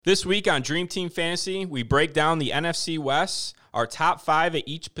This week on Dream Team Fantasy, we break down the NFC West, our top 5 at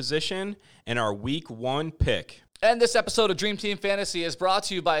each position, and our Week 1 pick. And this episode of Dream Team Fantasy is brought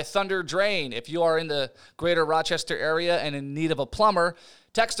to you by Thunder Drain. If you are in the greater Rochester area and in need of a plumber,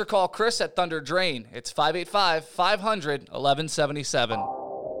 text or call Chris at Thunder Drain. It's 585-500-1177.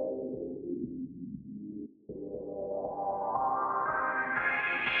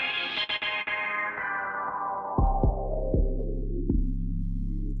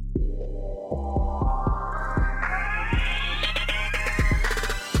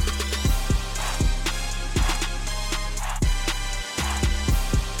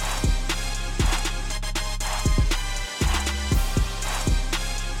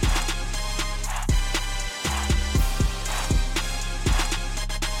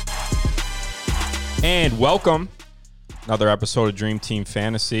 And welcome, another episode of Dream Team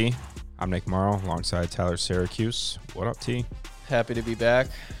Fantasy. I'm Nick Morrow alongside Tyler Syracuse. What up, T? Happy to be back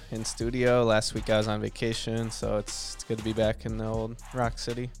in studio. Last week I was on vacation, so it's good to be back in the old Rock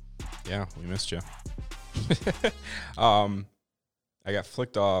City. Yeah, we missed you. I got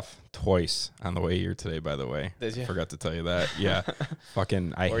flicked off twice on the way here today, by the way. Did you? Forgot to tell you that. Yeah.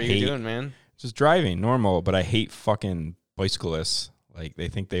 Fucking, I hate. What are you doing, man? Just driving, normal, but I hate fucking bicyclists. Like, they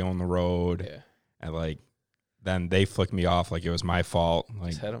think they own the road. Yeah. And, like, then they flick me off like it was my fault.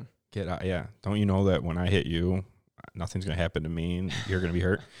 Like, Just hit him. Get out. Yeah. Don't you know that when I hit you, nothing's going to happen to me and you're going to be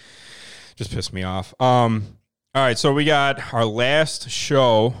hurt? Just pissed me off. All right. So we got our last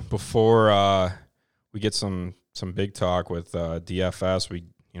show before we get some big talk with DFS. We're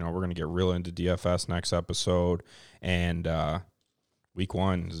going to get real into DFS next episode. And week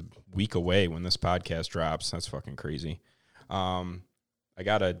 1 is a week away when this podcast drops. That's fucking crazy. I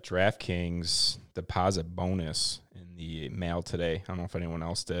got a DraftKings deposit bonus in the mail today. I don't know if anyone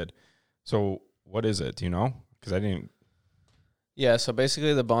else did. So what is it? Do you know? Because I didn't. Yeah, so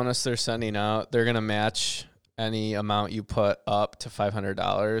basically the bonus they're sending out, they're going to match any amount you put up to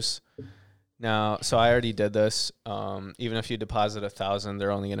 $500. Now, so I already did this. Even if you deposit $1,000, they're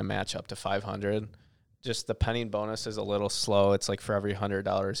only going to match up to $500. Just the penny bonus is a little slow. It's like for every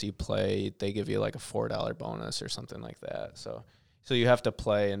 $100 you play, they give you like a $4 bonus or something like that. So you have to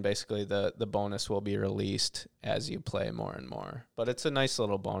play, and basically the bonus will be released as you play more and more. But it's a nice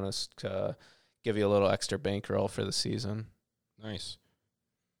little bonus to give you a little extra bankroll for the season. Nice.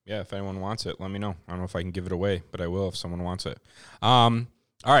 Yeah, if anyone wants it, let me know. I don't know if I can give it away, but I will if someone wants it. All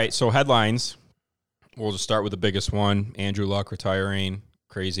right, so headlines. We'll just start with the biggest one. Andrew Luck retiring.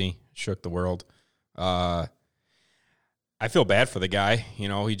 Crazy. Shook the world. I feel bad for the guy.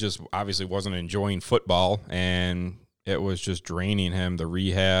 He just obviously wasn't enjoying football, and it was just draining him, the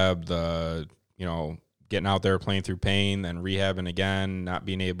rehab, getting out there, playing through pain, then rehabbing again, not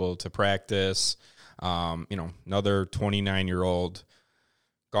being able to practice. Another 29-year-old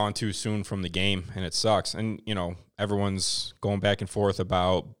gone too soon from the game, and it sucks. And, everyone's going back and forth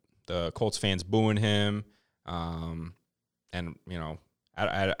about the Colts fans booing him. I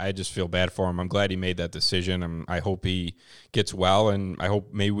just feel bad for him. I'm glad he made that decision. I hope he gets well, and I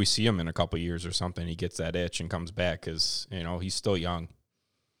hope maybe we see him in a couple of years or something. He gets that itch and comes back because, he's still young.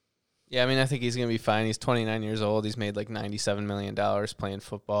 Yeah, I think he's going to be fine. He's 29 years old. He's made like $97 million playing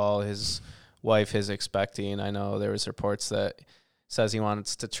football. His wife is expecting. I know there was reports that says he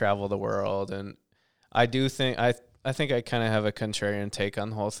wants to travel the world, and I do think I think I kind of have a contrarian take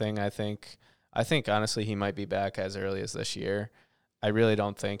on the whole thing. I think honestly he might be back as early as this year. I really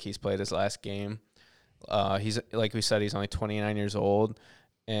don't think he's played his last game. He's, like we said, he's only 29 years old,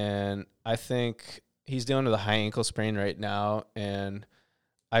 and I think he's dealing with a high ankle sprain right now, and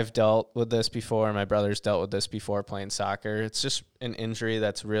I've dealt with this before. My brother's dealt with this before playing soccer. It's just an injury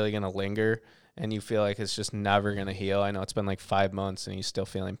that's really going to linger, and you feel like it's just never going to heal. I know it's been like 5 months, and he's still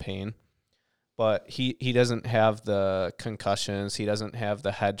feeling pain. But he doesn't have the concussions. He doesn't have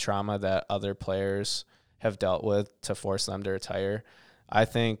the head trauma that other players have dealt with to force them to retire. I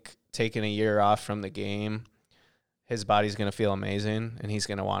think taking a year off from the game, his body's going to feel amazing, and he's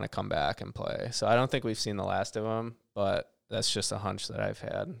going to want to come back and play. So I don't think we've seen the last of him, but that's just a hunch that I've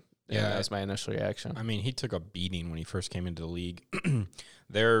had. Yeah, that was my initial reaction. He took a beating when he first came into the league.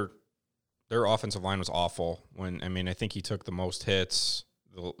 Their offensive line was awful. I think he took the most hits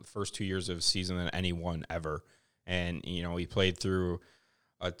the first 2 years of the season than anyone ever. And, he played through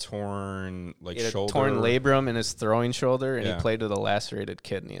a torn shoulder. Torn labrum in his throwing shoulder, and he played with a lacerated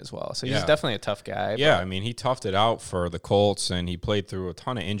kidney as well. So he's definitely a tough guy. Yeah, he toughed it out for the Colts, and he played through a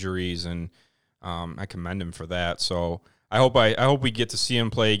ton of injuries, and I commend him for that. So I hope we get to see him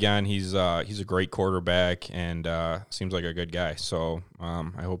play again. He's a great quarterback and seems like a good guy. So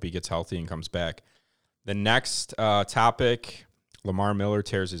I hope he gets healthy and comes back. The next topic, Lamar Miller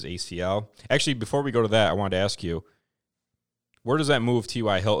tears his ACL. Actually, before we go to that, I wanted to ask you, where does that move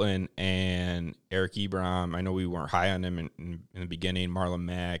T.Y. Hilton and Eric Ebron? I know we weren't high on him in the beginning. Marlon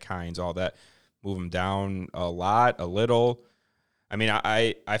Mack, Hines, all that. Move him down a lot, a little. I mean,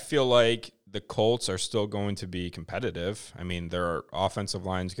 I feel like the Colts are still going to be competitive. I mean, their offensive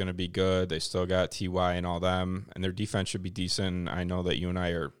line is going to be good. They still got T.Y. and all them, and their defense should be decent. I know that you and I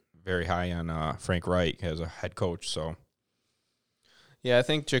are very high on Frank Reich as a head coach. So, yeah, I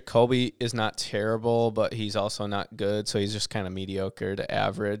think Jacoby is not terrible, but he's also not good. So he's just kind of mediocre to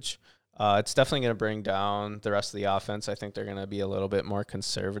average. It's definitely going to bring down the rest of the offense. I think they're going to be a little bit more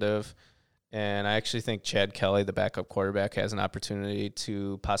conservative. And I actually think Chad Kelly, the backup quarterback, has an opportunity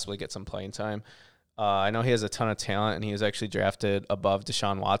to possibly get some playing time. I know he has a ton of talent, and he was actually drafted above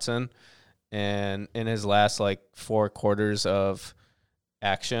Deshaun Watson. And in his last, 4 quarters of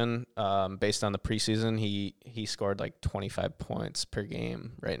action, based on the preseason, he scored 25 points per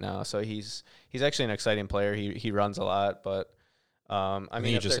game right now. So he's actually an exciting player. He runs a lot, but I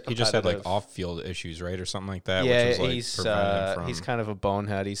mean, he just had off-field issues, right, or something like that. Yeah, which was, he's kind of a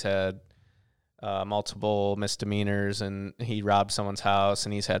bonehead. He's had multiple misdemeanors, and he robbed someone's house,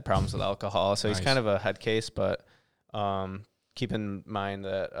 and he's had problems with alcohol. So he's kind of a head case, but keep in mind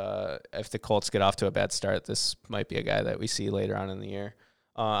that if the Colts get off to a bad start, this might be a guy that we see later on in the year.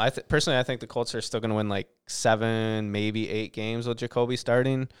 Personally, I think the Colts are still going to win 7, maybe 8 games with Jacoby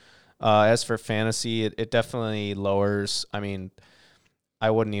starting. As for fantasy, it definitely lowers. I mean, I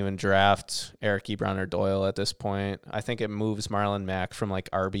wouldn't even draft Eric Ebron or Doyle at this point. I think it moves Marlon Mack from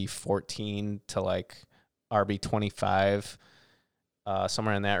RB14 to RB25,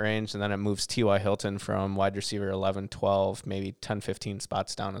 somewhere in that range. And then it moves T.Y. Hilton from wide receiver 11, 12, maybe 10, 15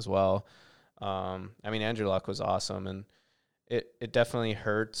 spots down as well. I mean, Andrew Luck was awesome, and it definitely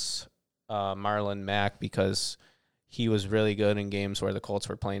hurts Marlon Mack because he was really good in games where the Colts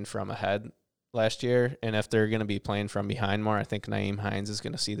were playing from ahead last year. And if they're going to be playing from behind more, I think Nyheim Hines is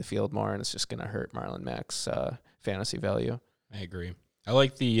going to see the field more, and it's just going to hurt Marlon Mack's fantasy value. I agree. I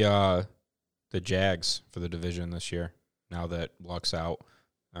like the Jags for the division this year now that Luck's out.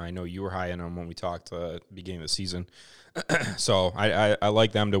 I know you were high on them when we talked at the beginning of the season. So I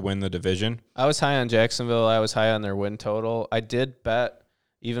like them to win the division. I was high on Jacksonville. I was high on their win total. I did bet,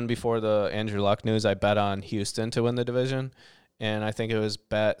 even before the Andrew Luck news, I bet on Houston to win the division. And I think it was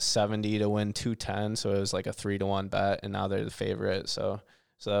bet 70 to win 210. So it was like a 3-1 bet, and now they're the favorite. So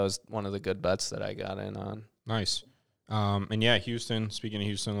that was one of the good bets that I got in on. Nice. And yeah, Houston, speaking of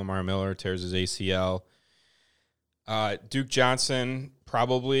Houston, Lamar Miller tears his ACL. Duke Johnson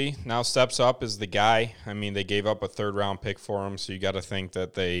probably now steps up as the guy. I mean, they gave up a 3rd-round pick for him, so you got to think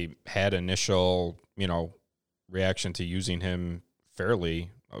that they had initial, reaction to using him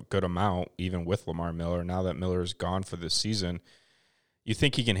fairly a good amount, even with Lamar Miller. Now that Miller's gone for this season, you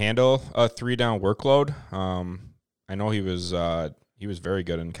think he can handle a 3-down workload? I know he was very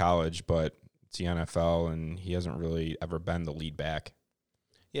good in college, but it's the NFL, and he hasn't really ever been the lead back.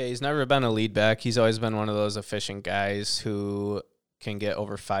 Yeah, he's never been a lead back. He's always been one of those efficient guys who can get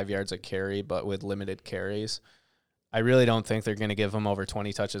over 5 yards a carry, but with limited carries. I really don't think they're going to give him over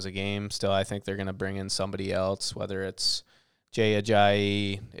 20 touches a game. Still, I think they're going to bring in somebody else, whether it's Jay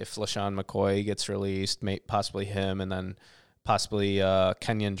Ajayi, if LaShawn McCoy gets released, possibly him, and then possibly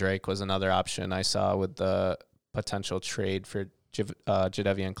Kenyon Drake was another option I saw with the potential trade for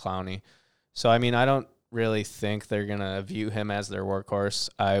Jadeveon Clowney. So, I mean, I don't really think they're going to view him as their workhorse.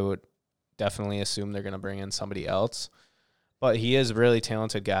 I would definitely assume they're going to bring in somebody else. But he is a really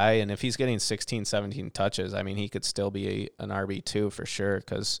talented guy, and if he's getting 16, 17 touches, I mean, he could still be an RB2 for sure,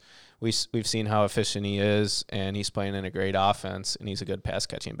 because we've seen how efficient he is, and he's playing in a great offense, and he's a good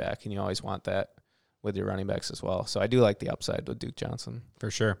pass-catching back, and you always want that with your running backs as well. So I do like the upside with Duke Johnson. For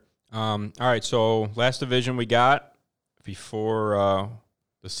sure. All right, so last division we got before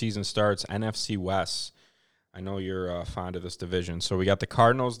the season starts, NFC West. I know you're fond of this division. So we got the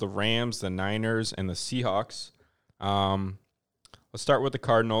Cardinals, the Rams, the Niners, and the Seahawks. Let's start with the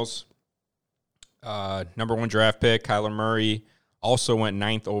Cardinals. Number 1 draft pick, Kyler Murray, also went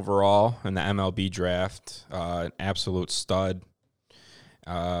 9th overall in the MLB draft. An absolute stud.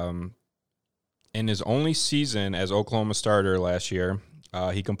 In his only season as Oklahoma starter last year,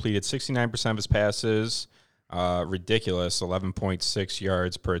 he completed 69% of his passes. Ridiculous, 11.6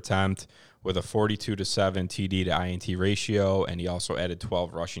 yards per attempt, with a 42-7 TD to INT ratio, and he also added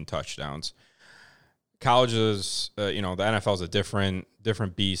 12 rushing touchdowns. College is, the NFL is a different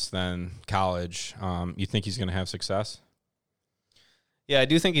beast than college. You think he's going to have success? Yeah, I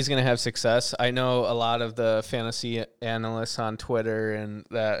do think he's going to have success. I know a lot of the fantasy analysts on Twitter and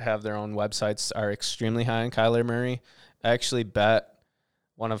that have their own websites are extremely high on Kyler Murray. I actually bet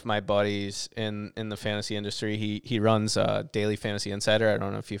one of my buddies in the fantasy industry. He runs Daily Fantasy Insider. I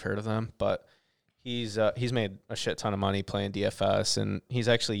don't know if you've heard of them, but he's made a shit ton of money playing DFS, and he's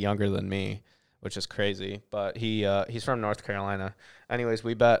actually younger than me, which is crazy. But he's from North Carolina. Anyways,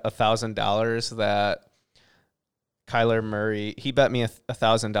 we bet $1,000 that Kyler Murray. He bet me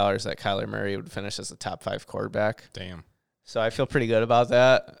 $1,000 that Kyler Murray would finish as the top 5 quarterback. Damn. So I feel pretty good about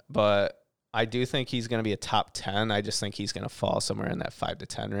that, but I do think he's going to be a top 10. I just think he's going to fall somewhere in that 5 to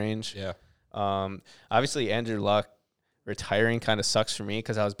 10 range. Yeah. Obviously, Andrew Luck retiring kind of sucks for me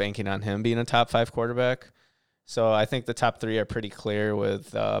because I was banking on him being a top 5 quarterback. So I think the top 3 are pretty clear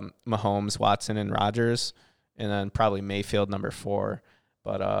with Mahomes, Watson, and Rodgers, and then probably Mayfield number 4.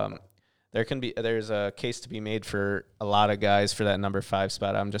 But there's a case to be made for a lot of guys for that number 5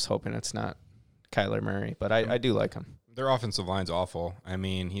 spot. I'm just hoping it's not Kyler Murray, but I do like him. Their offensive line's awful. I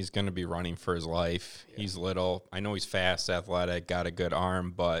mean, he's going to be running for his life. Yeah. He's little. I know he's fast, athletic, got a good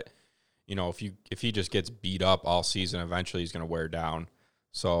arm, but you know, if he just gets beat up all season, eventually he's going to wear down.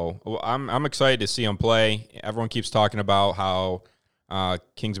 So I'm excited to see him play. Everyone keeps talking about how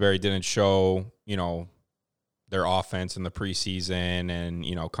Kingsbury didn't show, you know, their offense in the preseason, and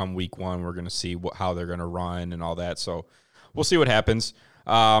you know, come week 1, we're going to see how they're going to run and all that. So we'll see what happens.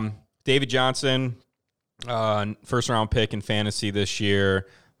 David Johnson. First round pick in fantasy this year.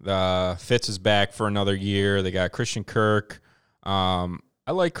 Fitz is back for another year. They got Christian Kirk.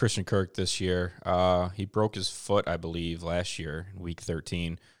 I like Christian Kirk this year. He broke his foot, I believe, last year in week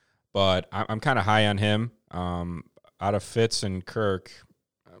 13. But I'm kind of high on him. Out of Fitz and Kirk,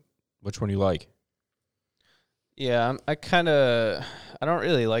 which one do you like? Yeah, I don't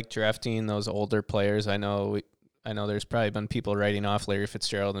really like drafting those older players. I know there's probably been people writing off Larry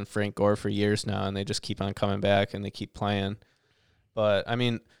Fitzgerald and Frank Gore for years now, and they just keep on coming back and they keep playing. But, I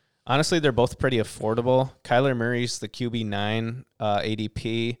mean, honestly, they're both pretty affordable. Kyler Murray's the QB9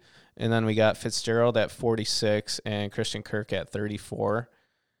 ADP, and then we got Fitzgerald at 46 and Christian Kirk at 34.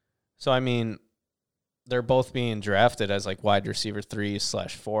 So, I mean, they're both being drafted as like wide receiver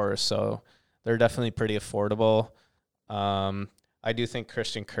 3/4, so they're definitely pretty affordable. I do think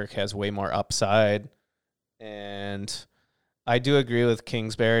Christian Kirk has way more upside. And I do agree with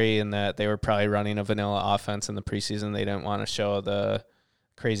Kingsbury in that they were probably running a vanilla offense in the preseason. They didn't want to show the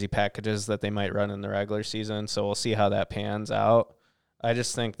crazy packages that they might run in the regular season. So we'll see how that pans out. I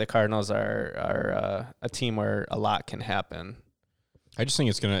just think the Cardinals are a team where a lot can happen. I just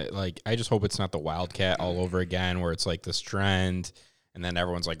think it's going to, I just hope it's not the Wildcat all over again where it's like this trend and then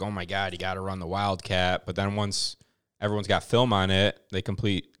everyone's like, oh, my God, you got to run the Wildcat. But then once everyone's got film on it, they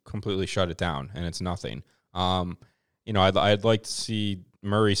completely shut it down and it's nothing. You know, I'd like to see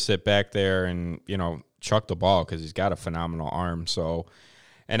Murray sit back there and, you know, chuck the ball because he's got a phenomenal arm. So,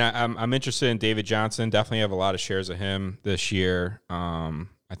 and I'm interested in David Johnson. Definitely have a lot of shares of him this year. I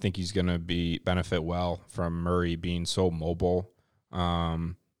think he's going to benefit well from Murray being so mobile.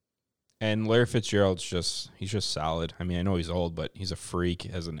 And Larry Fitzgerald's he's just solid. I mean, I know he's old, but he's a freak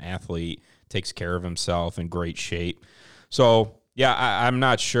as an athlete, takes care of himself, in great shape. So, yeah, I'm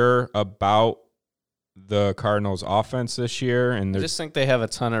not sure about the Cardinals' offense this year, and I just think they have a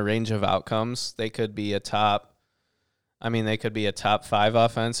ton of range of outcomes. They could be a top 5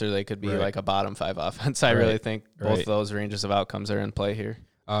 offense, or they could be like a bottom 5 offense. I really think both those ranges of outcomes are in play here.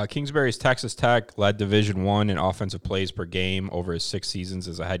 Kingsbury's Texas Tech led Division I in offensive plays per game over his 6 seasons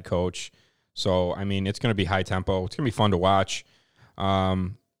as a head coach. So, I mean, it's going to be high tempo. It's going to be fun to watch.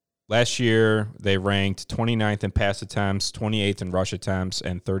 Last year, they ranked 29th in pass attempts, 28th in rush attempts,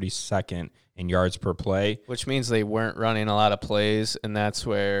 and 32nd in yards per play. Which means they weren't running a lot of plays, and that's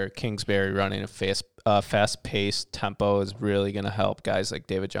where Kingsbury running a fast-paced tempo is really going to help guys like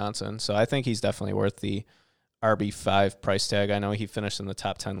David Johnson. So I think he's definitely worth the RB5 price tag. I know he finished in the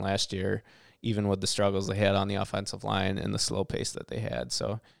top 10 last year, even with the struggles they had on the offensive line and the slow pace that they had.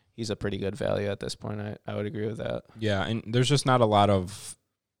 So he's a pretty good value at this point. I would agree with that. Yeah, and there's just not a lot of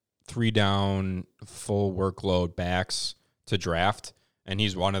 3-down full workload backs to draft, and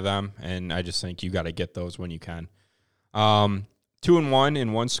he's one of them, and I just think you got to get those when you can. 2-1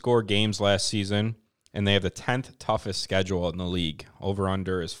 in one-score games last season, and they have the 10th toughest schedule in the league.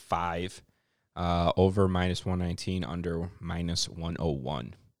 Over-under is 5. Over -119, under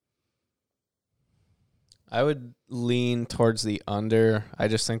 -101. I would lean towards the under. I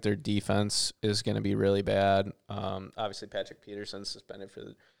just think their defense is going to be really bad. Obviously, Patrick Peterson suspended for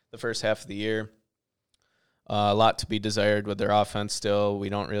the first half of the year. A lot to be desired with their offense still. We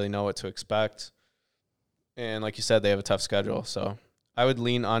don't really know what to expect. And like you said, they have a tough schedule. So I would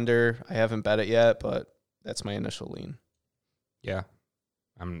lean under. I haven't bet it yet, but that's my initial lean. Yeah,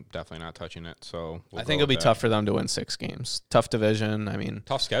 I'm definitely not touching it. So I think it'll be tough for them to win 6 games. Tough division. I mean,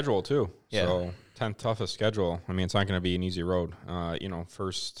 tough schedule too. Yeah. So 10th toughest schedule. I mean, it's not going to be an easy road.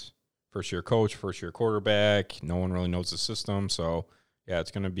 First year coach, first year quarterback. No one really knows the system. So yeah,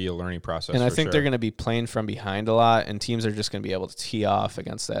 it's going to be a learning process. and I think sure. they're going to be playing from behind a lot, and teams are just going to be able to tee off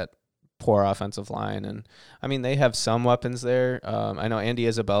against that poor offensive line. And I mean, they have some weapons there. I know Andy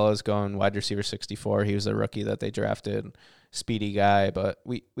Isabella is going wide receiver 64. He was a rookie that they drafted, speedy guy. But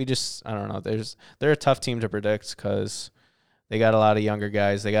we just, I don't know. They're a tough team to predict because they got a lot of younger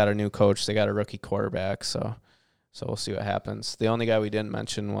guys. They got a new coach. They got a rookie quarterback. So we'll see what happens. The only guy we didn't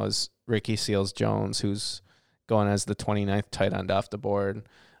mention was Ricky Seals-Jones, who's going as the 29th tight end off the board.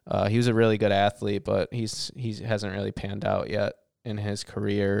 He was a really good athlete, but he hasn't really panned out yet in his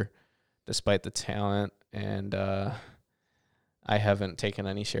career, despite the talent. And I haven't taken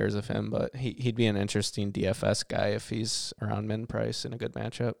any shares of him, but he'd be an interesting DFS guy if he's around min price in a good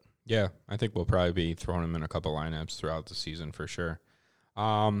matchup. Yeah, I think we'll probably be throwing him in a couple lineups throughout the season for sure.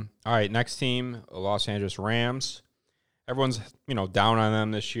 All right, next team, Los Angeles Rams. Everyone's, down on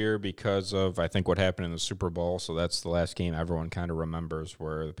them this year because of, I think, what happened in the Super Bowl. So that's the last game everyone kind of remembers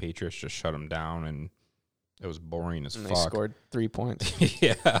where the Patriots just shut them down and it was boring as And fuck. they scored 3 points.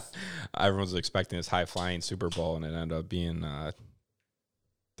 Yeah. Everyone's expecting this high-flying Super Bowl, and it ended up being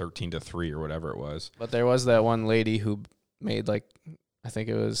 13-3 or whatever it was. But there was that one lady who made, I think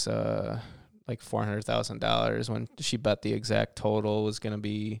it was $400,000 when she bet the exact total was going to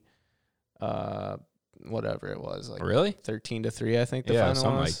be whatever it was. Really? 13-3, I think the Yeah, final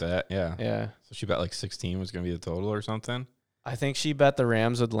something was. like that, yeah. Yeah. So she bet 16 was going to be the total or something? I think she bet the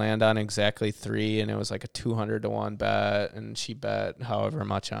Rams would land on exactly 3, and it was like a 200-1 bet, and she bet however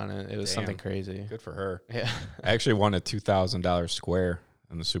much on it. It was something crazy. Good for her. Yeah. I actually won a $2,000 square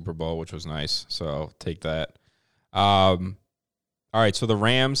in the Super Bowl, which was nice. So take that. All right, so the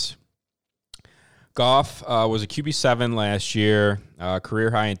Rams. Goff was a QB7 last year,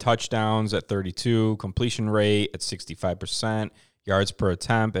 career high in touchdowns at 32, completion rate at 65%, yards per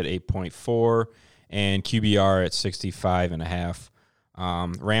attempt at 8.4, and QBR at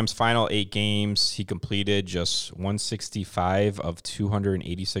 65.5. Rams' final 8 games, he completed just 165 of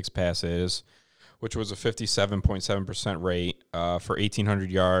 286 passes, which was a 57.7% rate for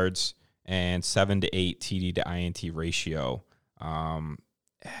 1,800 yards and 7 to 8 TD to INT ratio.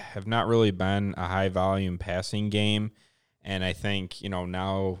 Have not really been a high volume passing game. And I think,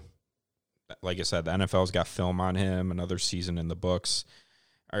 now, like I said, the NFL's got film on him, another season in the books.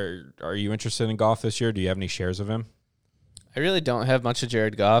 Are you interested in Goff this year? Do you have any shares of him? I really don't have much of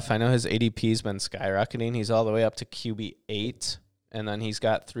Jared Goff. I know his ADP's been skyrocketing. He's all the way up to QB 8, and then he's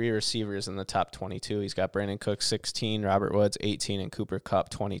got 3 receivers in the top 22. He's got Brandon Cooks 16, Robert Woods 18, and Cooper Kupp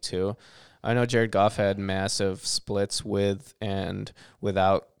 22. I know Jared Goff had massive splits with and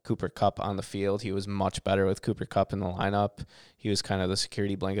without Cooper Kupp on the field. He was much better with Cooper Kupp in the lineup. He was kind of the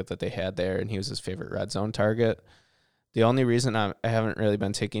security blanket that they had there, and he was his favorite red zone target. The only reason I haven't really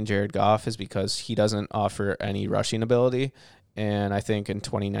been taking Jared Goff is because he doesn't offer any rushing ability. And I think in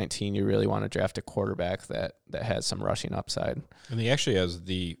 2019, you really want to draft a quarterback that has some rushing upside. And he actually has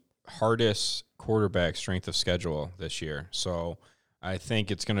the hardest quarterback strength of schedule this year. So I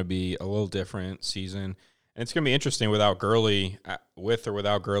think it's going to be a little different season. And it's going to be interesting without Gurley. With or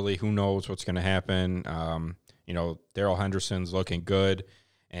without Gurley, who knows what's going to happen. Darrell Henderson's looking good.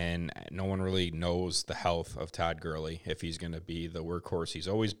 And no one really knows the health of Todd Gurley, if he's going to be the workhorse he's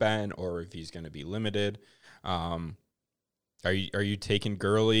always been or if he's going to be limited. Are you taking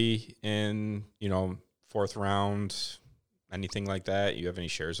Gurley in, 4th round, anything like that? You have any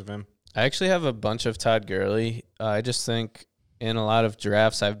shares of him? I actually have a bunch of Todd Gurley. I just think in a lot of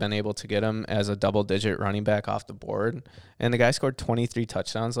drafts, I've been able to get him as a double-digit running back off the board. And the guy scored 23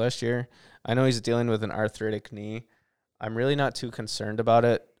 touchdowns last year. I know he's dealing with an arthritic knee. I'm really not too concerned about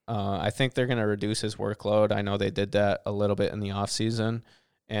it. I think they're going to reduce his workload. I know they did that a little bit in the offseason,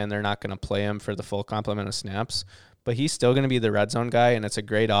 and they're not going to play him for the full complement of snaps. But he's still going to be the red zone guy, and it's a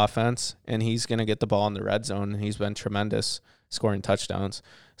great offense, and he's going to get the ball in the red zone, and he's been tremendous scoring touchdowns.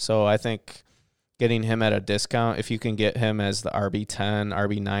 So I think getting him at a discount, if you can get him as the RB10,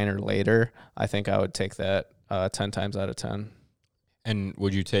 RB9, or later, I think I would take that 10 times out of 10. And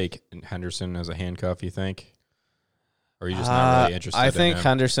would you take Henderson as a handcuff, you think? Or are you just not really interested I think in him?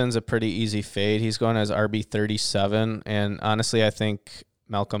 Henderson's a pretty easy fade. He's going as RB37, and honestly, I think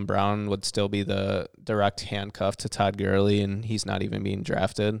Malcolm Brown would still be the direct handcuff to Todd Gurley, and he's not even being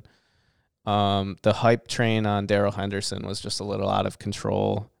drafted. The hype train on Darrell Henderson was just a little out of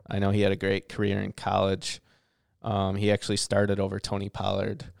control. I know he had a great career in college. He actually started over Tony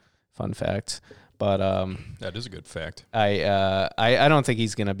Pollard, fun fact. But That is a good fact. I don't think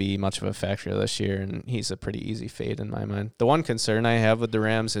he's going to be much of a factor this year, and he's a pretty easy fade in my mind. The one concern I have with the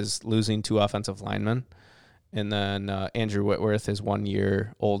Rams is losing 2 offensive linemen, and then Andrew Whitworth is 1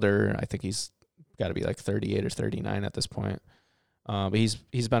 year older. I think he's got to be like 38 or 39 at this point. But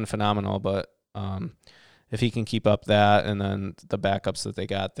he's been phenomenal. But if he can keep up that, and then the backups that they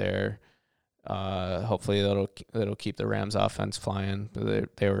got there, hopefully that'll keep the Rams offense flying.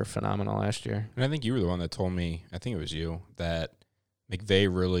 They were phenomenal last year. And I think you were the one that told me, I think it was you, that McVay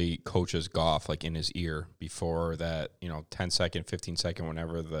really coaches Goff like in his ear before that, 10-second, 15-second,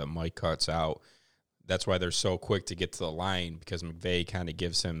 whenever the mic cuts out. That's why they're so quick to get to the line, because McVay kind of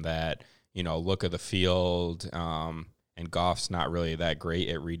gives him that, look of the field. And Goff's not really that great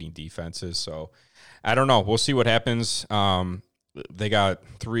at reading defenses. So I don't know. We'll see what happens. They got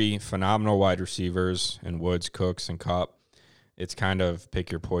 3 phenomenal wide receivers in Woods, Cooks, and Kupp. It's kind of pick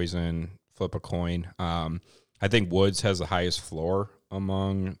your poison, flip a coin. I think Woods has the highest floor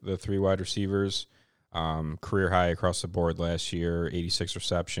among the 3 wide receivers. Career high across the board last year, 86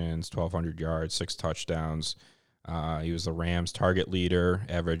 receptions, 1,200 yards, 6 touchdowns. He was the Rams' target leader,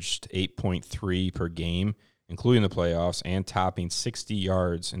 averaged 8.3 per game, including the playoffs, and topping 60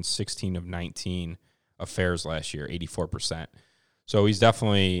 yards in 16 of 19 affairs last year, 84%. So he's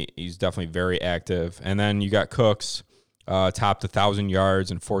definitely very active. And then you got Cooks, topped 1,000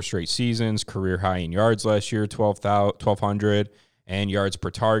 yards in 4 straight seasons, career high in yards last year, 1,200, and yards per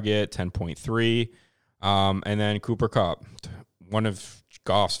target, 10.3. And then Cooper Kupp, one of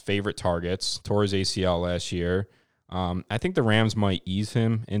Goff's favorite targets, tore his ACL last year. I think the Rams might ease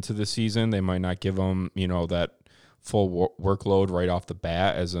him into the season. They might not give him, that full workload right off the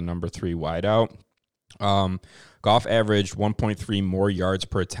bat as a number 3 wideout. Goff averaged 1.3 more yards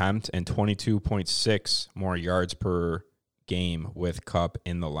per attempt and 22.6 more yards per game with Kupp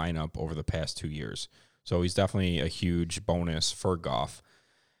in the lineup over the past 2 years. So he's definitely a huge bonus for Goff.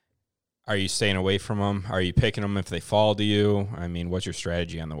 Are you staying away from him? Are you picking them if they fall to you? I mean, what's your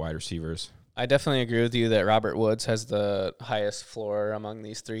strategy on the wide receivers? I definitely agree with you that Robert Woods has the highest floor among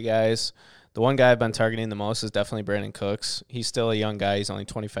these 3 guys. The one guy I've been targeting the most is definitely Brandon Cooks. He's still a young guy. He's only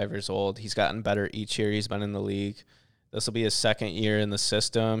 25 years old. He's gotten better each year he's been in the league. This will be his 2nd year in the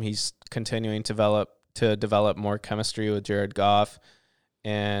system. He's continuing to develop more chemistry with Jared Goff.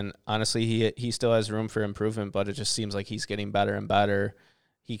 And honestly, he still has room for improvement, but it just seems like he's getting better and better.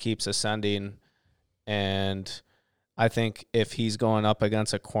 He keeps ascending. And I think if he's going up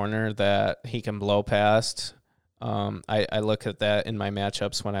against a corner that he can blow past, I look at that in my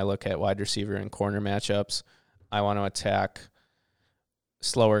matchups when I look at wide receiver and corner matchups. I want to attack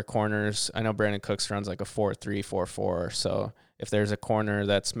slower corners. I know Brandon Cooks runs like a 4.3, 4.4. So if there's a corner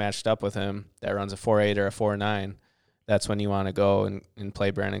that's matched up with him that runs a 4.8 or a 4.9, that's when you want to go and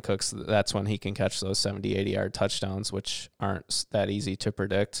play Brandon Cooks. That's when he can catch those 70, 80-yard touchdowns, which aren't that easy to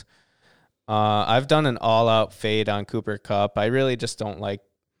predict. I've done an all-out fade on Cooper Kupp. I really just don't like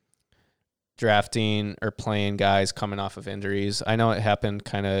drafting or playing guys coming off of injuries. I know it happened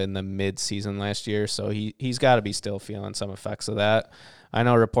kind of in the mid-season last year, so he's got to be still feeling some effects of that. I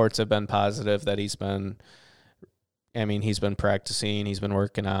know reports have been positive that he's been practicing, he's been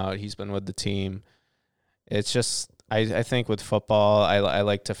working out, he's been with the team. It's just, I think with football, I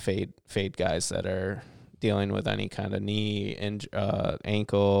like to fade guys that are dealing with any kind of knee,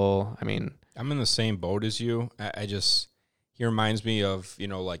 ankle. I mean, I'm in the same boat as you. He reminds me of,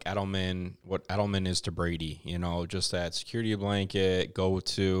 like Edelman, what Edelman is to Brady, just that security blanket,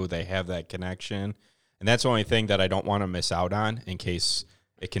 go-to, they have that connection. And that's the only thing that I don't want to miss out on in case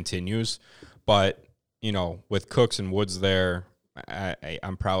it continues. But, with Cooks and Woods there, I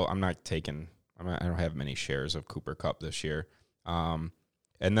don't have many shares of Cooper Kupp this year. And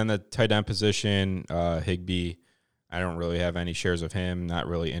then the tight end position, Higbee, I don't really have any shares of him. Not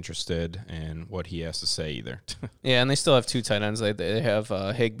really interested in what he has to say either. Yeah, and they still have 2 tight ends. They have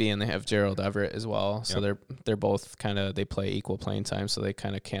Higbee and they have Gerald Everett as well. So Yep. they're both they play equal playing time, so they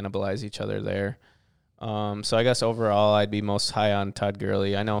kind of cannibalize each other there. So I guess overall I'd be most high on Todd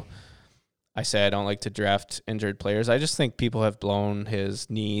Gurley. I know I say I don't like to draft injured players. I just think people have blown his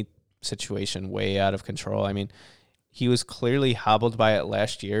knee situation way out of control. I mean, he was clearly hobbled by it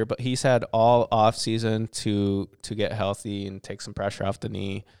last year, but he's had all offseason to get healthy and take some pressure off the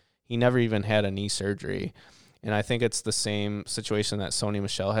knee. He never even had a knee surgery. And I think it's the same situation that Sony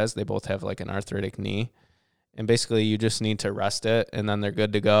Michel has. They both have like an arthritic knee. And basically you just need to rest it, and then they're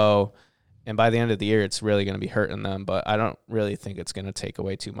good to go. And by the end of the year, it's really going to be hurting them. But I don't really think it's going to take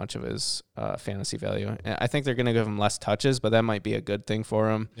away too much of his fantasy value. And I think they're going to give him less touches, but that might be a good thing for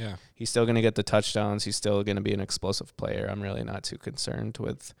him. Yeah. He's still going to get the touchdowns. He's still going to be an explosive player. I'm really not too concerned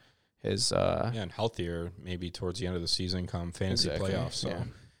with his and healthier maybe towards the end of the season come fantasy Exactly, playoffs. So, yeah.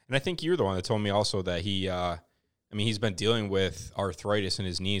 and I think you're the one that told me also that he, he's been dealing with arthritis in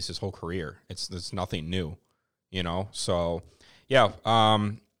his knees his whole career. It's nothing new, So, yeah,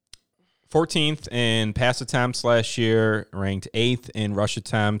 14th in pass attempts last year, ranked 8th in rush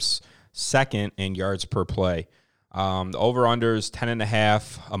attempts, 2nd in yards per play. The over-under is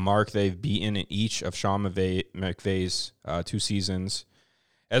 10.5, a mark they've beaten in each of Sean McVay's 2 seasons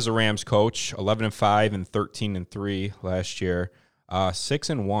as a Rams coach. 11-5 and 13-3 last year.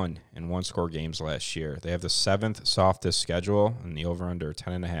 6-1 in one-score games last year. They have the 7th softest schedule, and the over-under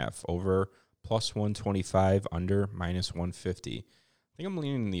 10.5. Over plus 125, under minus 150. I think I'm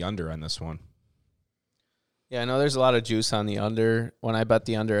leaning the under on this one. Yeah, I know there's a lot of juice on the under. When I bet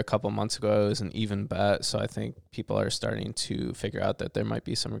the under a couple months ago, it was an even bet, so I think people are starting to figure out that there might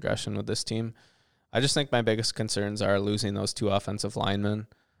be some regression with this team. I just think my biggest concerns are losing those 2 offensive linemen.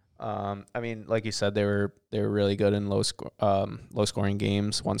 Like you said, they were really good in low scoring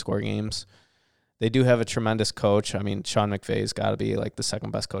games, one-score games. They do have a tremendous coach. I mean, Sean McVay's got to be like the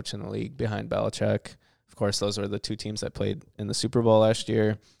second best coach in the league behind Belichick. Of course, those were the 2 teams that played in the Super Bowl last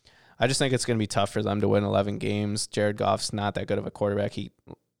year. I just think it's going to be tough for them to win 11 games. Jared Goff's not that good of a quarterback. He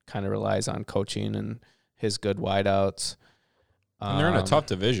kind of relies on coaching and his good wideouts. And they're in a tough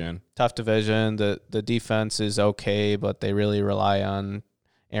division. Tough division. The defense is okay, but they really rely on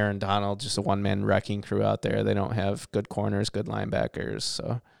Aaron Donald, just a one-man wrecking crew out there. They don't have good corners, good linebackers.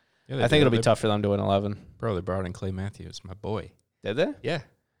 So I think it'll be tough for them to win 11. Bro, they brought in Clay Matthews, my boy. Did they? Yeah.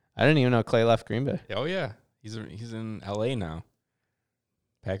 I didn't even know Clay left Green Bay. Oh, yeah. He's in L.A. now.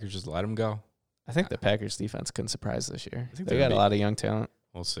 Packers just let him go. I think the Packers defense can surprise this year. I think they got a lot of young talent.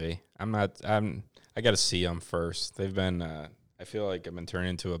 We'll see. I got to see them first. They've been, I feel like I've been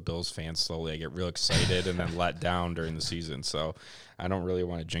turning into a Bills fan slowly. I get real excited and then let down during the season. So I don't really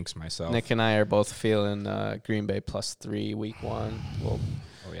want to jinx myself. Nick and I are both feeling Green Bay +3 week 1.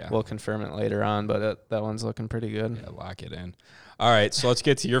 We'll confirm it later on, but that one's looking pretty good. Yeah, lock it in. All right, so let's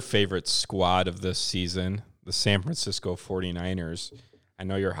get to your favorite squad of this season, the San Francisco 49ers. I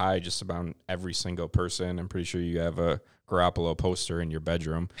know you're high just about every single person. I'm pretty sure you have a Garoppolo poster in your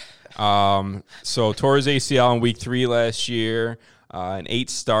bedroom. So tore his ACL in week 3 last year. In 8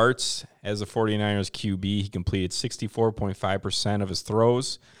 starts as a 49ers QB, he completed 64.5% of his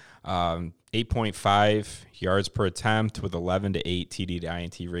throws, 8.5 yards per attempt with 11 to 8 TD to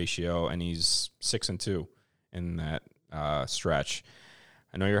INT ratio, and he's 6-2 in that stretch.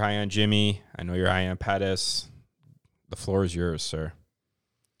 I know you're high on Jimmy. I know you're high on Pettis. The floor is yours, sir.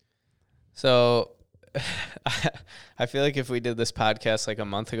 So I feel like if we did this podcast like a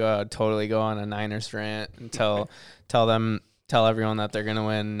month ago, I'd totally go on a Niners rant and tell everyone that they're going to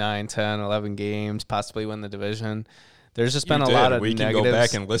win 9, 10, 11 games, possibly win the division. There's just been a lot of negatives. We can go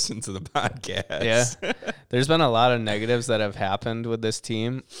back and listen to the podcast. Yeah. There's been a lot of negatives that have happened with this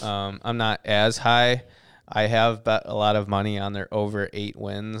team. I'm not as high. I have bet a lot of money on their over 8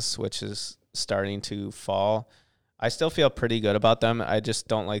 wins, which is starting to fall. I still feel pretty good about them. I just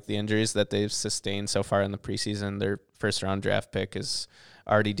don't like the injuries that they've sustained so far in the preseason. Their first-round draft pick is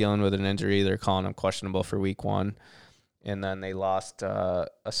already dealing with an injury. They're calling him questionable for week 1. And then they lost a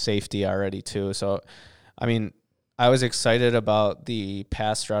safety already, too. So, I mean, I was excited about the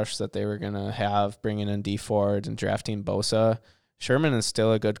pass rush that they were going to have, bringing in Dee Ford and drafting Bosa. Sherman is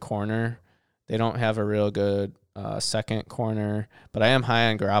still a good corner. They don't have a real good second corner, but I am high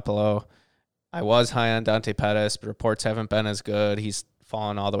on Garoppolo. I was high on Dante Pettis, but reports haven't been as good. He's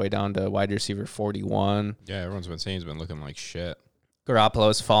fallen all the way down to wide receiver 41. Yeah, everyone's been saying he's been looking like shit.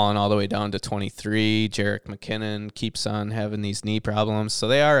 Garoppolo's fallen all the way down to 23. Jerick McKinnon keeps on having these knee problems. So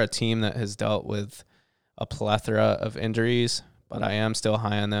they are a team that has dealt with a plethora of injuries, but I am still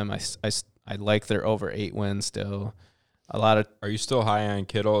high on them. I like their over 8 wins still. Are you still high on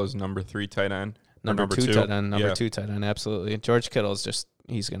Kittle as number 3 tight end? Number 2 tight end. Number 2 tight end, absolutely. George Kittle's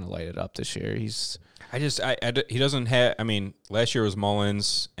he's going to light it up this year. He doesn't have, last year was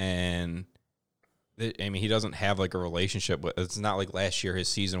Mullins, and he doesn't have like a relationship with, it's not like last year his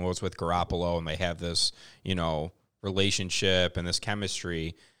season was with Garoppolo and they have this, relationship and this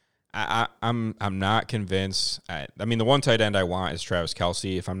chemistry. I'm not convinced. The one tight end I want is Travis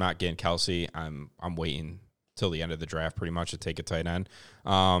Kelce. If I'm not getting Kelce, I'm waiting till the end of the draft pretty much to take a tight end.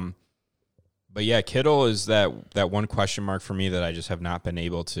 But yeah, Kittle is that one question mark for me that I just have not been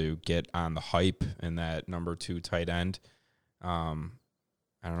able to get on the hype in that number 2 tight end. I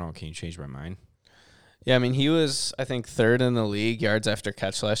don't know. Can you change my mind? Yeah, he was, I think, 3rd in the league yards after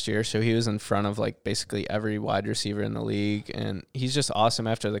catch last year, so he was in front of like basically every wide receiver in the league, and he's just awesome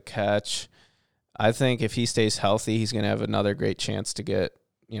after the catch. I think if he stays healthy, he's going to have another great chance to get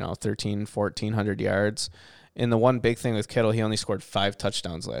 1,400 yards. And the one big thing with Kittle, he only scored 5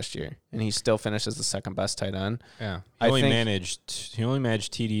 touchdowns last year, and he still finished as the second best tight end. Yeah, he only managed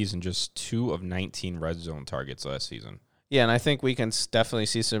TDs in just 2 of 19 red zone targets last season. Yeah, and I think we can definitely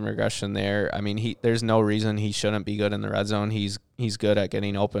see some regression there. I mean, there's no reason he shouldn't be good in the red zone. He's good at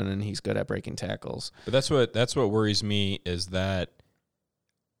getting open, and he's good at breaking tackles. But that's what worries me is that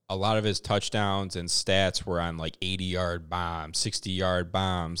a lot of his touchdowns and stats were on like 80-yard bombs, 60-yard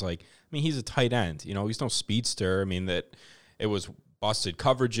bombs. Like, I mean, he's a tight end. He's no speedster. I mean, that it was busted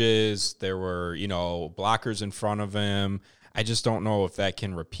coverages. There were, blockers in front of him. I just don't know if that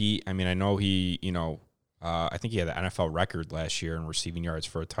can repeat. I mean, I know he, I think he had the NFL record last year in receiving yards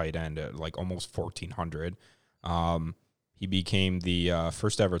for a tight end at like almost 1,400. He became the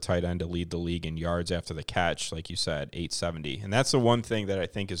first ever tight end to lead the league in yards after the catch, like you said, 870. And that's the one thing that I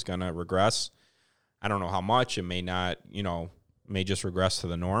think is going to regress. I don't know how much. It may not, may just regress to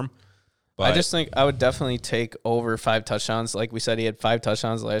the norm. But I just think I would definitely take over 5 touchdowns. Like we said, he had 5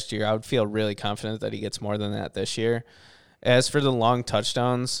 touchdowns last year. I would feel really confident that he gets more than that this year. As for the long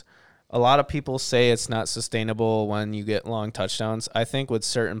touchdowns, a lot of people say it's not sustainable when you get long touchdowns. I think with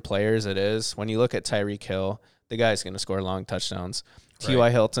certain players it is. When you look at Tyreek Hill, the guy's going to score long touchdowns. Right. T.Y.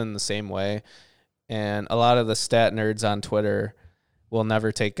 Hilton the same way. And a lot of the stat nerds on Twitter will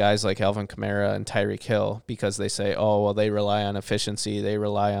never take guys like Alvin Kamara and Tyreek Hill because they say, oh, well, they rely on efficiency. They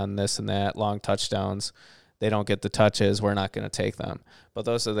rely on this and that, long touchdowns. They don't get the touches. We're not going to take them. But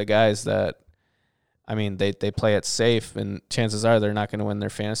those are the guys that, I mean, they play it safe, and chances are they're not going to win their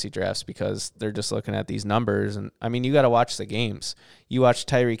fantasy drafts because they're just looking at these numbers. And, I mean, you got to watch the games. You watch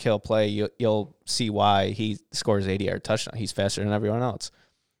Tyreek Hill play, you'll see why he scores 80-yard touchdown. He's faster than everyone else.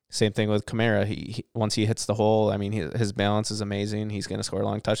 Same thing with Kamara. He once he hits the hole, I mean, his balance is amazing. He's going to score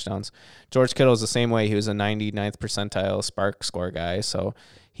long touchdowns. George Kittle is the same way. He was a 99th percentile spark score guy, so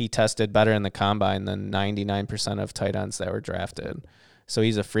he tested better in the combine than 99% of tight ends that were drafted. So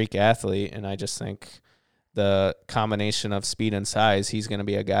he's a freak athlete, and I just think the combination of speed and size, he's going to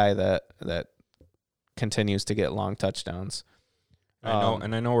be a guy that continues to get long touchdowns. I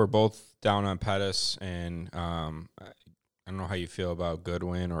know we're both down on Pettis, and I don't know how you feel about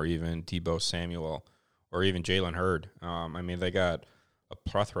Goodwin or even Deebo Samuel or even Jalen Hurd. I mean, they got a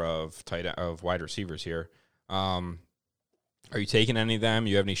plethora of wide receivers here. Are you taking any of them?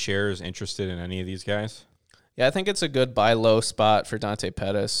 You have any shares interested in any of these guys? Yeah, I think it's a good buy low spot for Dante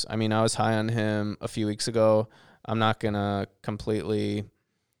Pettis. I mean, I was high on him a few weeks ago. I'm not going to completely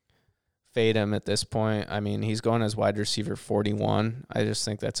fade him at this point. I mean, he's going as wide receiver 41. I just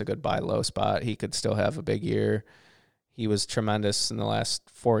think that's a good buy low spot. He could still have a big year. He was tremendous in the last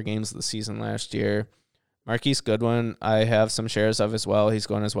 4 games of the season last year. Marquise Goodwin, I have some shares of as well. He's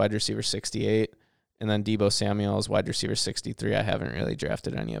going as wide receiver 68. And then Deebo Samuel is wide receiver 63. I haven't really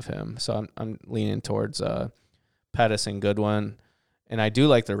drafted any of him. So I'm leaning towards Pettis and Goodwin. And I do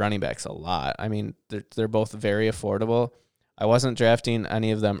like the running backs a lot. I mean, they're both very affordable. I wasn't drafting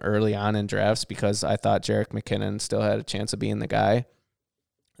any of them early on in drafts because I thought Jerick McKinnon still had a chance of being the guy.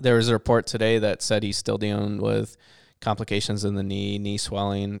 There was a report today that said he's still dealing with complications in the knee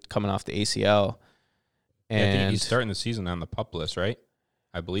swelling coming off the ACL. And I think he's starting the season on the PUP list, right?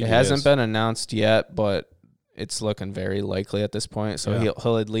 I believe it hasn't been announced yet, but it's looking very likely at this point. So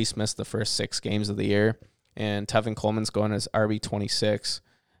he'll at least miss the first 6 games of the year. And Tevin Coleman's going as RB26,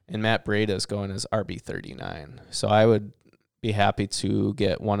 and Matt Breida's going as RB39. So I would be happy to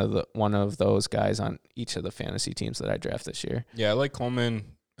get one of those guys on each of the fantasy teams that I draft this year. Yeah, I like Coleman.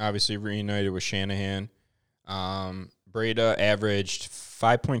 Obviously reunited with Shanahan. Breida averaged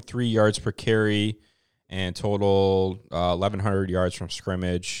 5.3 yards per carry and total 1,100 yards from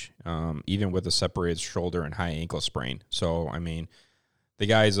scrimmage, even with a separated shoulder and high ankle sprain. So, I mean, the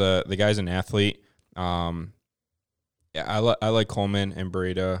guy's an athlete. I like Coleman and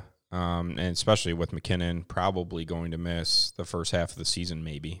Breida, and especially with McKinnon probably going to miss the first half of the season,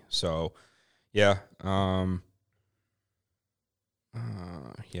 maybe. So, yeah. And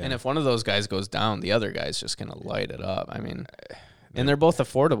if one of those guys goes down, the other guy's just going to light it up. I mean, and they're both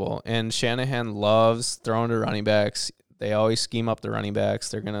affordable. And Shanahan loves throwing to running backs. They always scheme up the running backs.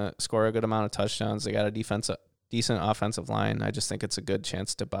 They're going to score a good amount of touchdowns. They got a decent offensive line. I just think it's a good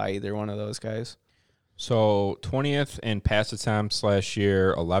chance to buy either one of those guys. So 20th in pass attempts last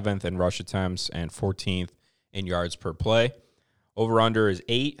year, 11th in rush attempts, and 14th in yards per play. Over-under is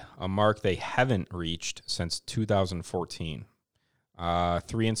 8, a mark they haven't reached since 2014.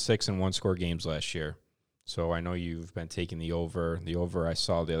 3-6 in one-score games last year. So I know you've been taking the over. The over I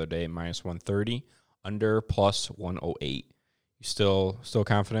saw the other day, minus 130, under plus 108. You still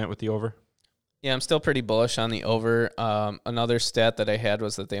confident with the over? Yeah, I'm still pretty bullish on the over. Another stat that I had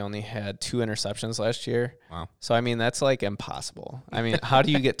was that they only had 2 interceptions last year. Wow. So, I mean, that's like impossible. I mean, how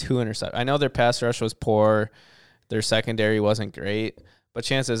do you get 2 interceptions? I know their pass rush was poor. Their secondary wasn't great. But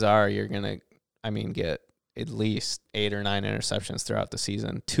chances are you're going to, get at least 8 or 9 interceptions throughout the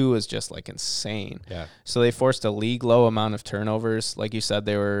season. 2 is just like insane. Yeah. So they forced a league low amount of turnovers. Like you said,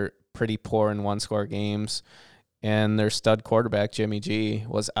 they were pretty poor in one-score games. And their stud quarterback, Jimmy G,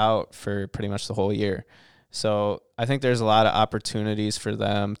 was out for pretty much the whole year. So I think there's a lot of opportunities for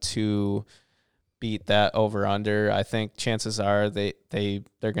them to beat that over-under. I think chances are they're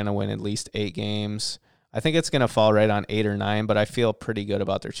going to win at least 8 games. I think it's going to fall right on 8 or 9, but I feel pretty good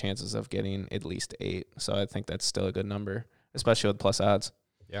about their chances of getting at least 8. So I think that's still a good number, especially with plus odds.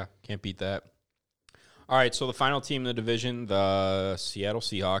 Yeah, can't beat that. All right, so the final team in the division, the Seattle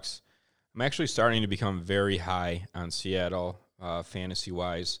Seahawks. I'm actually starting to become very high on Seattle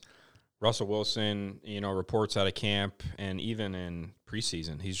fantasy-wise. Russell Wilson, reports out of camp and even in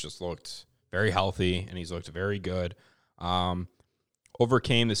preseason, he's just looked very healthy and he's looked very good.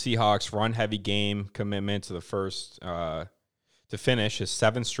 Overcame the Seahawks' run-heavy game commitment to to finish his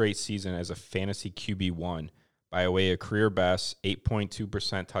 7th straight season as a fantasy QB1 by way of career best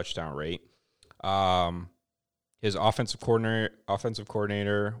 8.2% touchdown rate. His offensive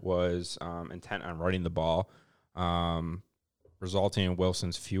coordinator was intent on running the ball, resulting in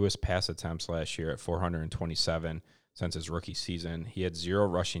Wilson's fewest pass attempts last year at 427 since his rookie season. He had 0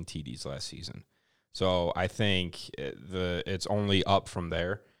 rushing TDs last season. So I think it's only up from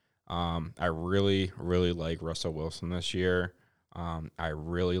there. I really, really like Russell Wilson this year. I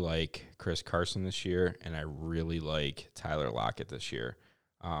really like Chris Carson this year, and I really like Tyler Lockett this year.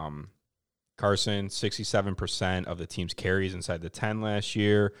 Carson, 67% of the team's carries inside the 10 last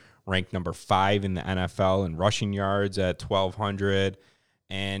year, ranked number 5 in the NFL in rushing yards at 1,200,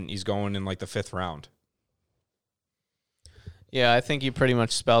 and he's going in like the 5th round. Yeah, I think you pretty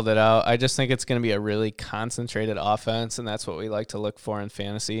much spelled it out. I just think it's going to be a really concentrated offense, and that's what we like to look for in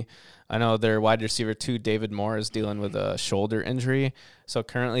fantasy. I know their wide receiver 2, David Moore, is dealing with a shoulder injury. So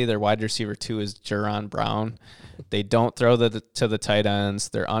currently their wide receiver 2 is Jerron Brown. They don't throw to the tight ends.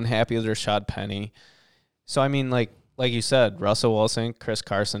 They're unhappy with Rashad Penny. So, I mean, like you said, Russell Wilson, Chris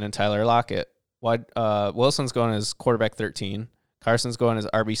Carson, and Tyler Lockett. Wilson's going as quarterback 13. Carson's going as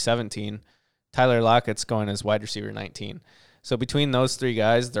RB 17. Tyler Lockett's going as wide receiver 19. So between those 3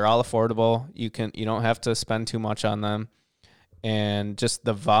 guys, they're all affordable. You don't have to spend too much on them. And just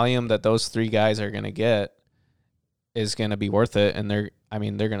the volume that those 3 guys are going to get is going to be worth it. And they're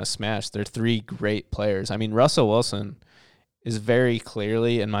going to smash. They're 3 great players. I mean, Russell Wilson is very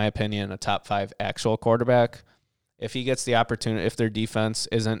clearly, in my opinion, a top 5 actual quarterback. If he gets the opportunity, if their defense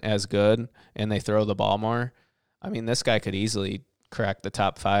isn't as good and they throw the ball more, I mean, this guy could easily crack the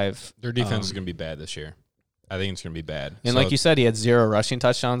top 5. Their defense is going to be bad this year. I think it's going to be bad. And like you said, he had 0 rushing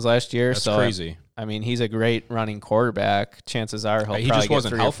touchdowns last year. That's crazy. I mean, he's a great running quarterback. Chances are he'll he probably just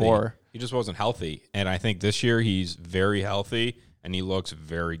wasn't get 3 healthy. or 4. He just wasn't healthy. And I think this year he's very healthy, and he looks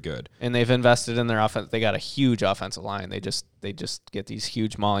very good. And they've invested in their offense. They got a huge offensive line. They just get these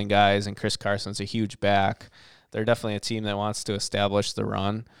huge mauling guys, and Chris Carson's a huge back. They're definitely a team that wants to establish the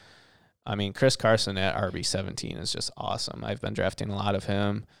run. I mean, Chris Carson at RB 17 is just awesome. I've been drafting a lot of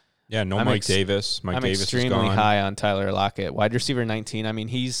him. Yeah, Mike Davis. Mike Davis is gone. I'm extremely high on Tyler Lockett. Wide receiver 19. I mean,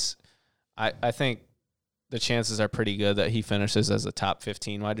 I think the chances are pretty good that he finishes as a top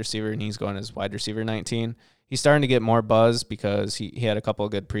 15 wide receiver, and he's going as wide receiver 19. He's starting to get more buzz because he had a couple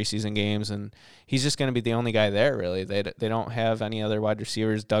of good preseason games, and he's just going to be the only guy there, really. They don't have any other wide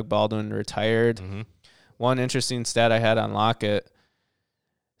receivers. Doug Baldwin retired. Mm-hmm. One interesting stat I had on Lockett,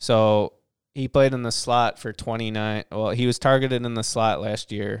 so he played in the slot for 29. Well, he was targeted in the slot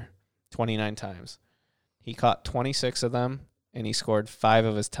last year 29 times. He caught 26 of them, and he scored 5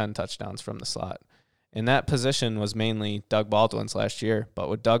 of his 10 touchdowns from the slot. And that position was mainly Doug Baldwin's last year. But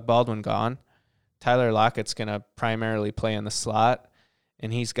with Doug Baldwin gone, Tyler Lockett's going to primarily play in the slot,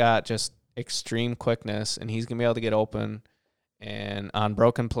 and he's got just extreme quickness, and he's going to be able to get open. And on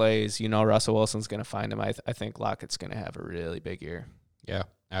broken plays, Russell Wilson's going to find him. I think Lockett's going to have a really big year. Yeah,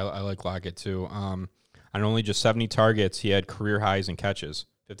 I like Lockett too. On only just 70 targets, he had career highs in catches,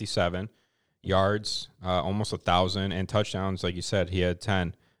 57, yards, almost 1,000, and touchdowns, like you said, he had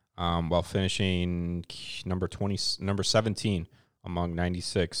 10, while finishing number 17 among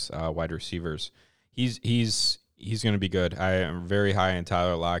 96 wide receivers. He's going to be good. I am very high on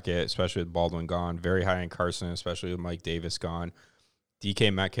Tyler Lockett, especially with Baldwin gone. Very high on Carson, especially with Mike Davis gone.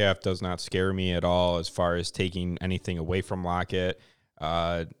 DK Metcalf does not scare me at all as far as taking anything away from Lockett.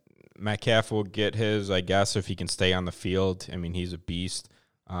 Metcalf will get his, I guess, if he can stay on the field. I mean, he's a beast.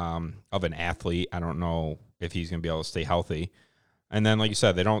 of an athlete. I don't know if he's going to be able to stay healthy. And then, like you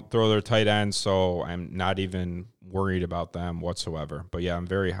said, they don't throw their tight ends, so I'm not even worried about them whatsoever. But, yeah, I'm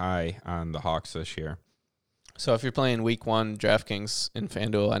very high on the Hawks this year. So if you're playing week 1 DraftKings in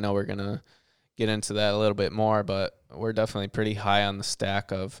FanDuel, I know we're going to get into that a little bit more, but we're definitely pretty high on the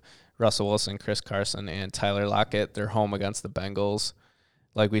stack of Russell Wilson, Chris Carson, and Tyler Lockett. They're home against the Bengals.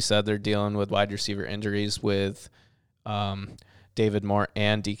 Like we said, they're dealing with wide receiver injuries with David Moore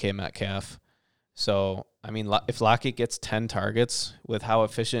and DK Metcalf. So, I mean, if Lockett gets 10 targets with how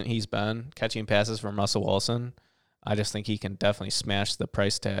efficient he's been catching passes from Russell Wilson, I just think he can definitely smash the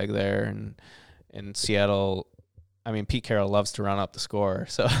price tag there. And in Seattle, I mean, Pete Carroll loves to run up the score.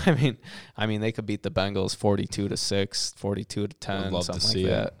 So, I mean, they could beat the Bengals 42-6, 42-10, Would love something to see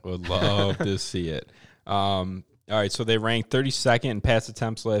like it. that. Would love to see it. All right, so they ranked 32nd in pass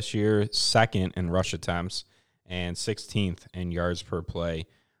attempts last year, 2nd in rush attempts, and 16th in yards per play.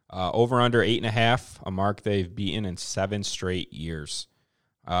 Over under 8.5, a mark they've beaten in 7 straight years.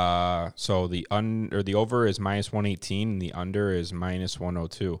 So the over is -118, and the under is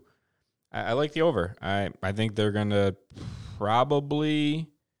 -102. I like the over. I think they're gonna probably.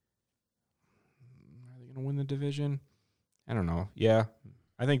 Are they gonna win the division? I don't know. Yeah,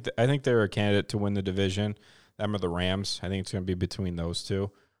 I think they're a candidate to win the division. Them or the Rams. I think it's gonna be between those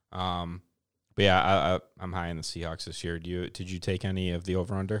two. But yeah, I'm high in the Seahawks this year. Did you take any of the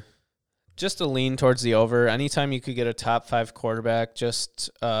over under? Just a lean towards the over. Anytime you could get a top 5 quarterback just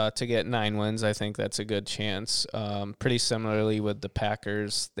to get 9 wins, I think that's a good chance. Pretty similarly with the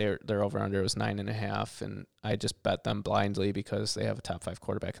Packers, their over under was 9.5, and I just bet them blindly because they have a top 5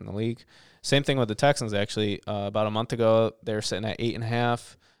 quarterback in the league. Same thing with the Texans. Actually, about a month ago, they were sitting at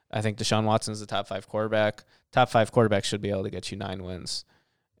 8.5. I think Deshaun Watson's the top 5 quarterback. Top 5 quarterbacks should be able to get you 9 wins.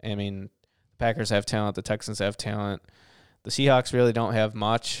 I mean, Packers have talent. The Texans have talent. The Seahawks really don't have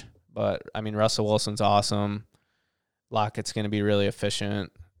much, but, I mean, Russell Wilson's awesome. Lockett's going to be really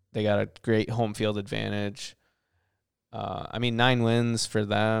efficient. They got a great home field advantage. 9 wins for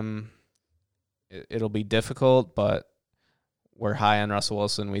them, it'll be difficult, but we're high on Russell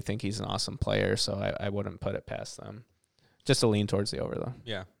Wilson. We think he's an awesome player, so I wouldn't put it past them. Just a lean towards the over, though.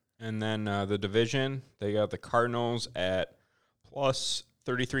 Yeah. And then the division, they got the Cardinals at plus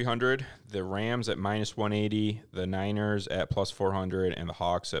 3,300, the Rams at -180, the Niners at plus 400, and the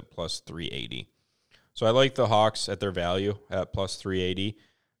Hawks at plus 380. So I like the Hawks at their value at plus 380.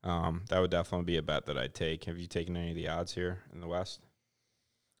 That would definitely be a bet that I'd take. Have you taken any of the odds here in the West?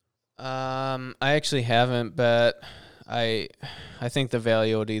 I actually haven't, but I think the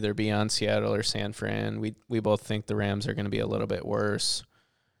value would either be on Seattle or San Fran. We both think the Rams are going to be a little bit worse.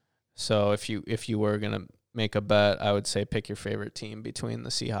 So if you were going to make a bet, I would say pick your favorite team between the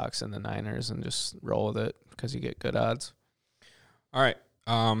Seahawks and the Niners and just roll with it because you get good odds. All right.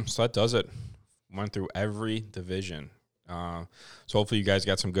 So that does it. Went through every division. So hopefully you guys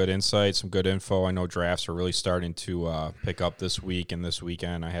got some good insights, some good info. I know drafts are really starting to pick up this week and this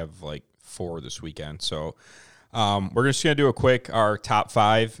weekend. I have like 4 this weekend. So we're just going to do our top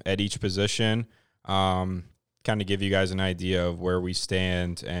 5 at each position. Kind of give you guys an idea of where we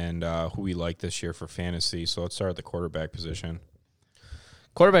stand and who we like this year for fantasy. So let's start at the quarterback position.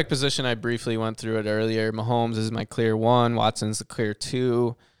 Quarterback position, I briefly went through it earlier. Mahomes is my clear 1. Watson's the clear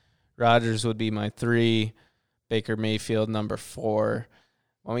 2. Rodgers would be my 3. Baker Mayfield, number 4.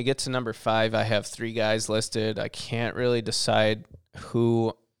 When we get to number 5, I have 3 guys listed. I can't really decide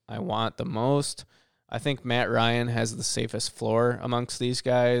who I want the most. I think Matt Ryan has the safest floor amongst these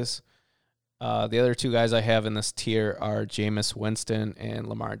guys. The other 2 guys I have in this tier are Jameis Winston and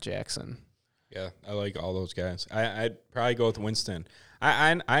Lamar Jackson. Yeah, I like all those guys. I'd probably go with Winston.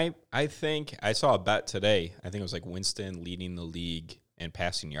 I think I saw a bet today. I think it was like Winston leading the league in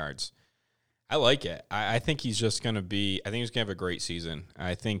passing yards. I like it. I think he's just going to be – I think he's going to have a great season.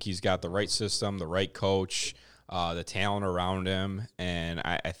 I think he's got the right system, the right coach, the talent around him, and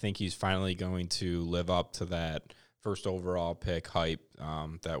I think he's finally going to live up to that first overall pick hype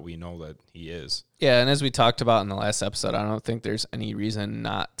that we know that he is. Yeah, and as we talked about in the last episode, I don't think there's any reason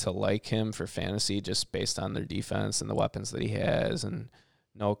not to like him for fantasy just based on their defense and the weapons that he has and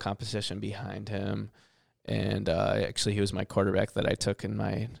no competition behind him. And actually, he was my quarterback that I took in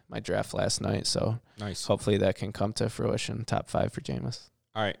my draft last night. So nice. Hopefully that can come to fruition. Top 5 for Jameis.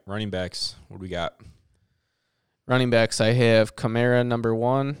 All right, running backs. What do we got? Running backs, I have Kamara, number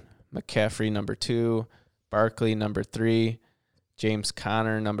 1, McCaffrey, number 2, Barkley, number 3, James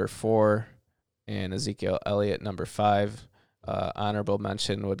Conner, number 4, and Ezekiel Elliott, number 5. Honorable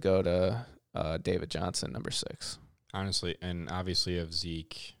mention would go to David Johnson, number 6. Honestly, and obviously if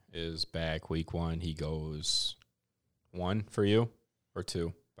Zeke is back week 1, he goes 1 for you or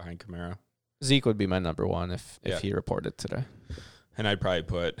 2? behind Kamara. Zeke would be my number one if Yeah. he reported today. And I'd probably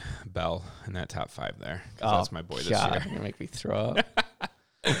put Bell in that top 5 there. 'Cause that's my boy this God, year. you're gonna make me throw up.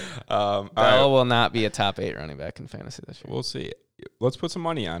 All right, Bell will not be a top 8 running back in fantasy this year. we'll see. Let's put some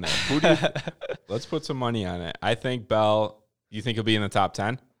money on it. Let's put some money on it. I think Bell, you think he'll be in the top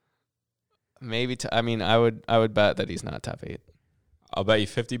 10? Maybe. I would bet that he's not top 8 I'll bet you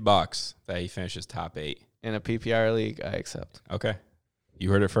 $50 that he finishes top 8. in a PPR league. I accept. Okay.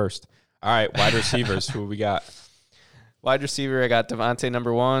 You heard it first. All right, wide receivers, who we got? Wide receiver, I got Devontae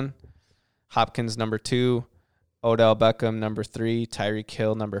number 1, Hopkins number 2, Odell Beckham number 3, Tyreek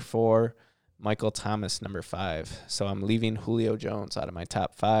Hill number 4, Michael Thomas number 5. So I'm leaving Julio Jones out of my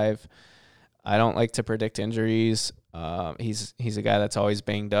top 5. I don't like to predict injuries. He's a guy that's always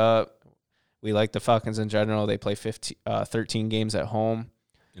banged up. We like the Falcons in general. They play 13 games at home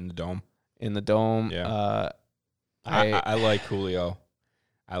In the dome. in the dome. Yeah. I like Julio.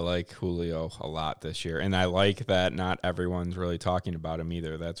 I like Julio a lot this year. And I like that not everyone's really talking about him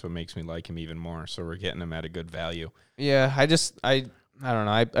either. That's what makes me like him even more. So we're getting him at a good value. Yeah, I don't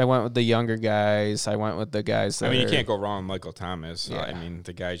know. I went with the younger guys. I went with the guys that you are- can't go wrong with Michael Thomas. Yeah.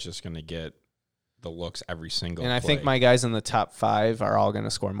 The guy's just going to get the looks every single And I play. think my guys in the top 5 are all going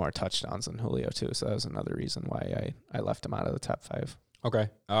to score more touchdowns than Julio too. So that was another reason why I left him out of the top 5. Okay.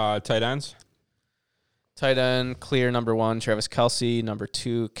 Tight ends? Tight end, clear number 1, Travis Kelce. Number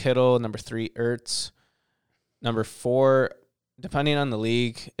 2, Kittle. Number 3, Ertz. Number 4, depending on the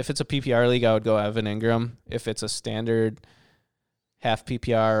league, if it's a PPR league, I would go Evan Ingram. If it's a standard half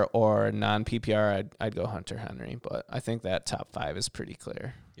PPR or non-PPR, I'd go Hunter Henry. But I think that top 5 is pretty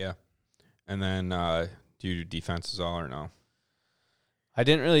clear. Yeah. And then do you do defenses all or no? I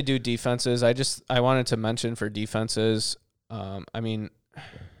didn't really do defenses. I wanted to mention for defenses,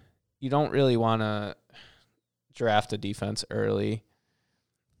 you don't really want to draft a defense early.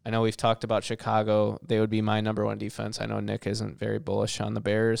 I know we've talked about Chicago. They would be my number 1 defense. I know Nick isn't very bullish on the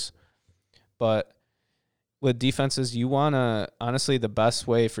Bears. But with defenses, you want to, honestly, the best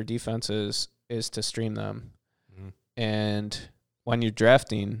way for defenses is to stream them. Mm-hmm. And when you're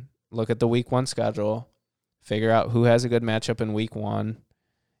drafting, look at the week 1 schedule, figure out who has a good matchup in week 1,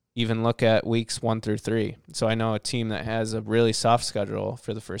 even look at weeks 1 through 3. So I know a team that has a really soft schedule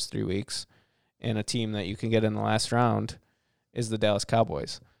for the first 3 weeks and a team that you can get in the last round is the Dallas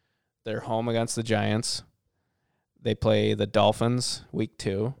Cowboys. They're home against the Giants. They play the Dolphins week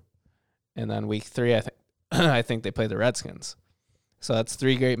 2. And then week 3, I think they play the Redskins. So that's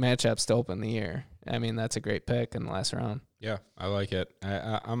 3 great matchups to open the year. That's a great pick in the last round. Yeah, I like it.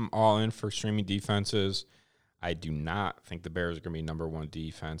 I'm all in for streaming defenses. I do not think the Bears are going to be number 1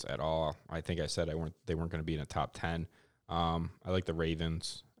 defense at all. I think I said they weren't going to be in the top 10. I like the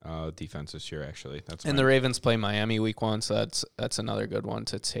Ravens defense this year, actually. The Ravens play Miami week 1, so that's another good one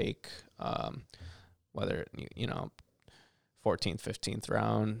to take. Whether 14th, 15th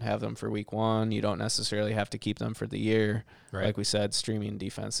round, have them for week 1. You don't necessarily have to keep them for the year. Right. Like we said, streaming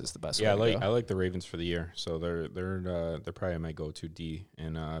defense is the best way Yeah, to go. I like the Ravens for the year. So they're probably my go-to D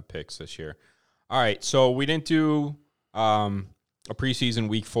in picks this year. All right, so we didn't do a preseason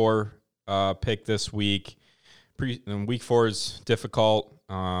week 4 pick this week. Week 4 is difficult.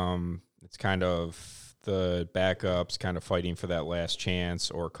 It's kind of the backups kind of fighting for that last chance,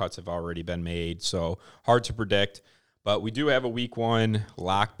 or cuts have already been made, so hard to predict. But we do have a week 1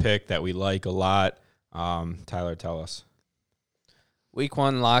 lock pick that we like a lot. Tyler, tell us. Week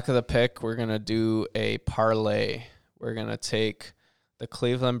 1 lock of the pick, we're going to do a parlay. We're going to take the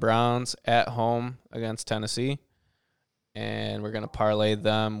Cleveland Browns at home against Tennessee, and we're going to parlay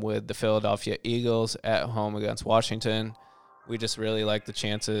them with the Philadelphia Eagles at home against Washington. We just really like the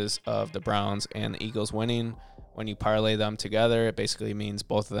chances of the Browns and the Eagles winning. When you parlay them together, it basically means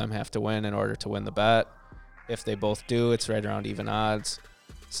both of them have to win in order to win the bet. If they both do, it's right around even odds.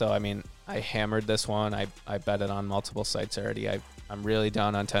 So, I hammered this one. I bet it on multiple sites already. I'm really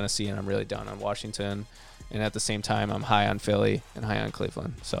down on Tennessee, and I'm really down on Washington. And at the same time, I'm high on Philly and high on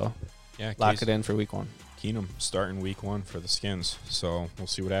Cleveland. So, Yeah, lock it in for week 1. Keenum starting week 1 for the Skins. So we'll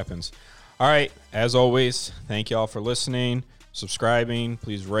see what happens. All right. As always, thank you all for listening, subscribing.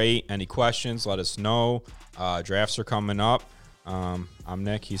 Please rate. Any questions, let us know. Drafts are coming up. I'm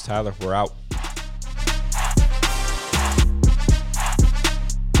Nick. He's Tyler. We're out.